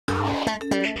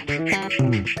Hello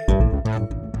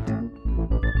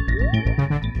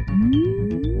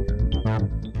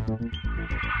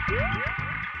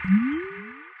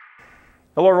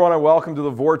everyone and welcome to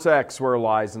the Vortex, where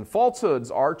lies and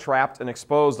falsehoods are trapped and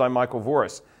exposed. I'm Michael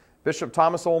Voris. Bishop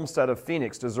Thomas Olmstead of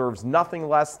Phoenix deserves nothing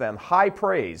less than high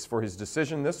praise for his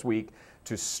decision this week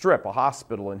to strip a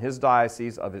hospital in his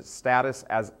diocese of its status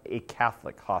as a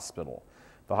Catholic hospital.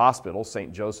 The hospital,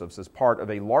 St. Joseph's, is part of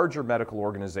a larger medical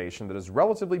organization that is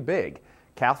relatively big,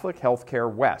 Catholic Healthcare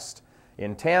West.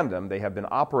 In tandem, they have been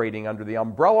operating under the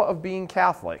umbrella of being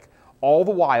Catholic. All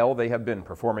the while, they have been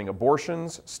performing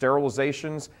abortions,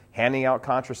 sterilizations, handing out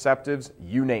contraceptives,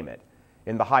 you name it.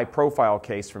 In the high-profile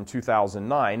case from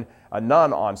 2009, a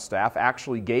nun on staff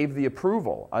actually gave the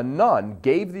approval. A nun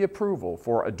gave the approval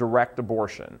for a direct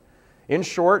abortion. In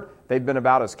short, they've been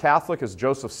about as Catholic as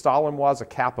Joseph Stalin was a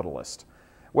capitalist.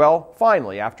 Well,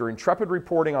 finally, after intrepid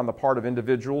reporting on the part of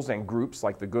individuals and groups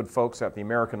like the good folks at the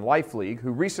American Life League,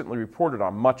 who recently reported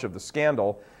on much of the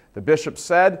scandal, the bishop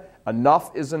said,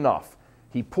 enough is enough.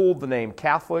 He pulled the name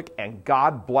Catholic, and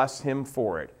God bless him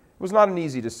for it. It was not an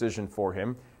easy decision for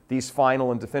him. These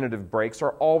final and definitive breaks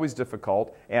are always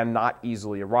difficult and not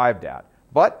easily arrived at.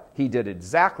 But he did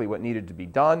exactly what needed to be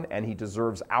done, and he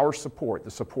deserves our support,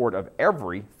 the support of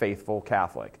every faithful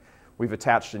Catholic. We've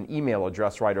attached an email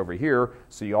address right over here,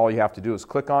 so all you have to do is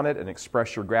click on it and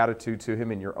express your gratitude to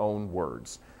him in your own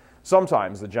words.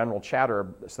 Sometimes the general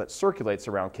chatter that circulates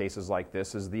around cases like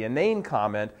this is the inane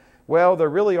comment, well, there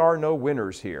really are no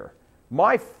winners here.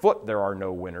 My foot, there are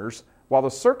no winners. While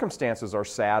the circumstances are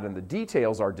sad and the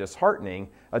details are disheartening,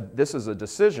 this is a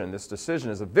decision. This decision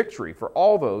is a victory for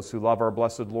all those who love our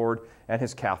blessed Lord and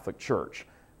His Catholic Church.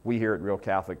 We here at Real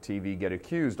Catholic TV get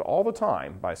accused all the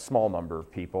time by a small number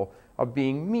of people of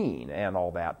being mean and all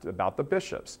that about the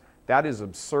bishops. That is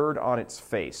absurd on its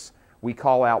face. We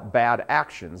call out bad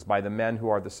actions by the men who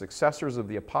are the successors of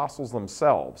the apostles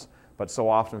themselves, but so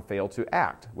often fail to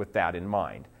act with that in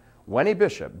mind. When a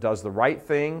bishop does the right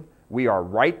thing, we are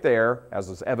right there, as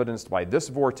is evidenced by this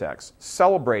vortex,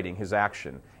 celebrating his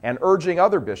action and urging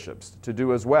other bishops to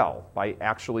do as well by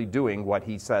actually doing what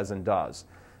he says and does.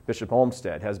 Bishop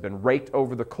Olmstead has been raked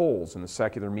over the coals in the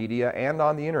secular media and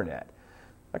on the internet.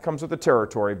 That comes with the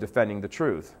territory of defending the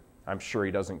truth. I'm sure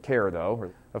he doesn't care,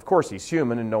 though. Of course, he's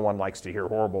human and no one likes to hear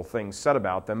horrible things said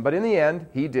about them, but in the end,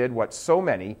 he did what so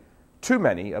many, too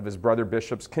many of his brother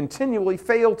bishops continually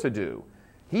fail to do.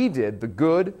 He did the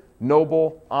good,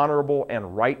 noble, honorable,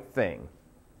 and right thing.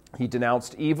 He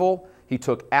denounced evil. He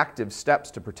took active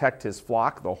steps to protect his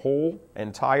flock, the whole,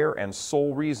 entire, and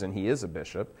sole reason he is a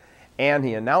bishop. And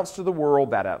he announced to the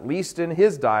world that at least in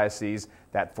his diocese,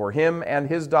 that for him and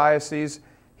his diocese,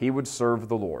 he would serve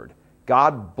the Lord.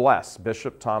 God bless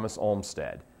Bishop Thomas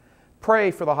Olmstead.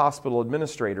 Pray for the hospital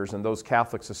administrators and those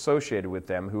Catholics associated with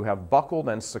them who have buckled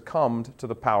and succumbed to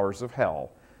the powers of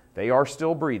hell. They are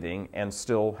still breathing and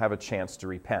still have a chance to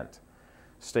repent.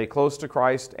 Stay close to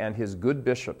Christ and His good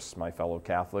bishops, my fellow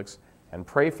Catholics, and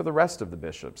pray for the rest of the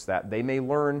bishops that they may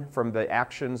learn from the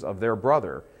actions of their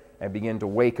brother and begin to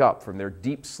wake up from their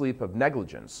deep sleep of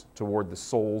negligence toward the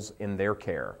souls in their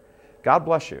care. God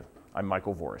bless you. I'm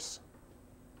Michael Voris.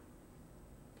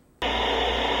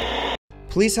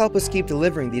 Please help us keep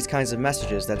delivering these kinds of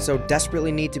messages that so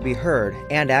desperately need to be heard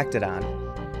and acted on.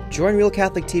 Join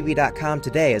RealCatholicTV.com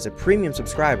today as a premium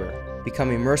subscriber.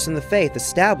 Become immersed in the faith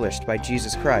established by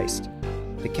Jesus Christ.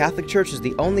 The Catholic Church is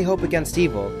the only hope against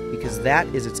evil because that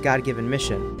is its God-given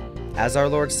mission. As our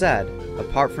Lord said,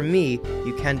 apart from me,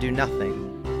 you can do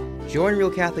nothing. Join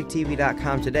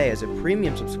RealCatholicTV.com today as a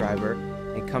premium subscriber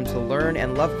and come to learn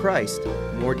and love Christ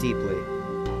more deeply.